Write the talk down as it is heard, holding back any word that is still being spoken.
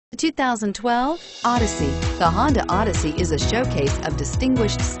The 2012 Odyssey. The Honda Odyssey is a showcase of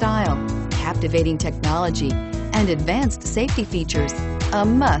distinguished style, captivating technology, and advanced safety features. A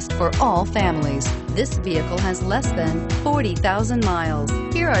must for all families. This vehicle has less than 40,000 miles.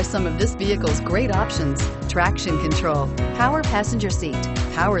 Here are some of this vehicle's great options: traction control, power passenger seat,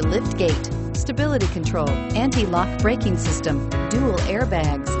 power lift gate, stability control, anti-lock braking system, dual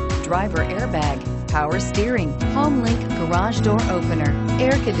airbags, driver airbag, power steering, HomeLink garage door opener,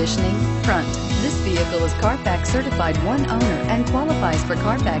 air conditioning, front. This vehicle is Carfax certified one owner and qualifies for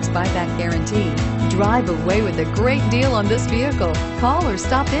Carfax buyback guarantee. Drive away with a great deal on this vehicle. Call or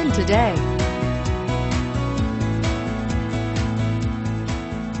stop in today.